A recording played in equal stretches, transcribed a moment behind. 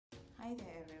Hi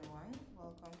there everyone,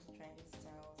 welcome to Trendy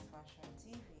Styles Fashion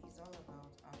TV. It's all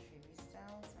about ASOEBI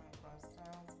styles, ANKARA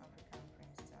styles, African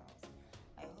print styles.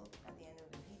 I hope at the end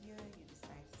of the video you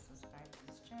decide to subscribe to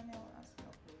this channel as we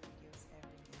upload videos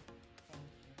every day. Thank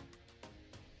you.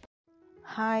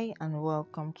 Hi and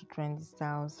welcome to Trendy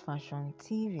Styles Fashion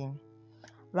TV.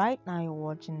 Right now you're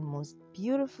watching the most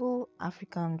beautiful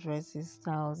African dresses,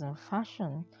 styles and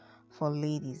fashion for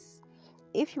ladies.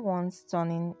 If you want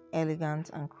stunning, elegant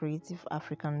and creative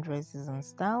African dresses and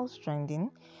styles trending,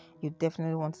 you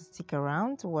definitely want to stick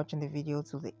around to watching the video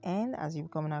till the end as you're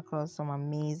coming across some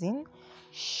amazing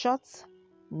short,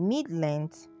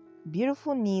 mid-length,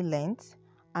 beautiful knee length,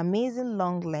 amazing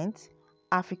long length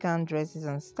African dresses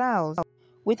and styles.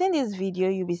 Within this video,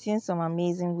 you'll be seeing some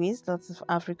amazing ways lots of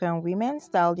African women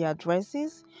style their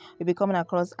dresses. You'll be coming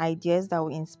across ideas that will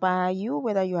inspire you,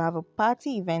 whether you have a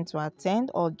party event to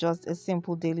attend or just a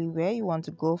simple daily wear you want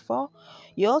to go for.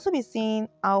 You'll also be seeing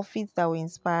outfits that will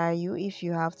inspire you if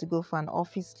you have to go for an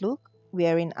office look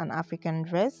wearing an African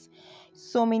dress.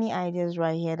 So many ideas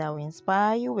right here that will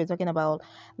inspire you. We're talking about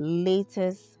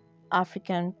latest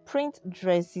African print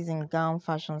dresses and gown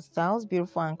fashion styles,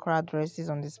 beautiful Ankara dresses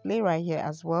on display right here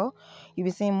as well. You'll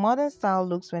be seeing modern style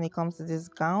looks when it comes to this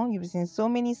gown. You'll be seeing so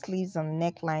many sleeves and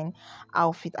neckline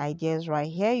outfit ideas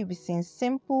right here. You'll be seeing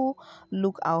simple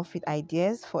look outfit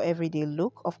ideas for everyday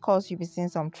look. Of course, you'll be seeing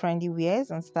some trendy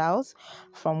wears and styles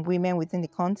from women within the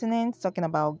continent, talking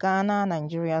about Ghana,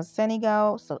 Nigeria,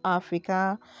 Senegal, South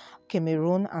Africa,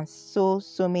 Cameroon and so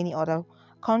many other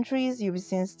countries. You'll be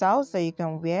seeing styles that you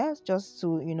can wear just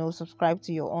to subscribe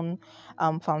to your own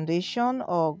foundation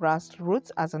or grassroots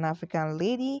as an African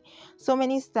lady. So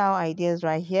many style ideas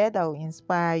right here that will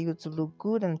inspire you to look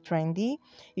good and trendy.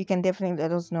 You can definitely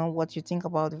let us know what you think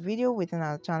about the video within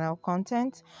our channel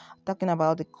content, talking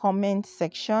about the comment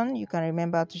section. You can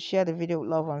remember to share the video with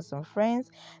love and some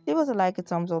friends. Leave us a like, a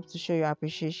thumbs up to show your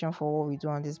appreciation for what we do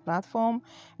on this platform.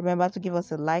 Remember to give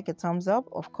us a like, a thumbs up,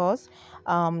 of course.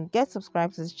 Get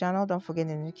subscribed to this channel. Don't forget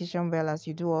the notification bell as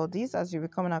you do all this, as you'll be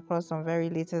coming across some very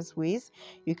latest ways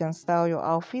you can style your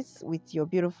outfits with your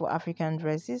beautiful African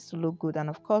dresses to look good and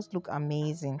of course look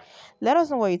amazing. Let us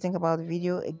know what you think about the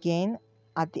video. Again,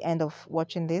 at the end of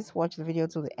watching this, watch the video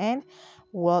to the end.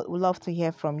 We'd love to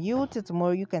hear from you. Till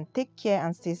tomorrow, you can take care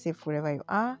and stay safe wherever you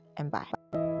are, and bye.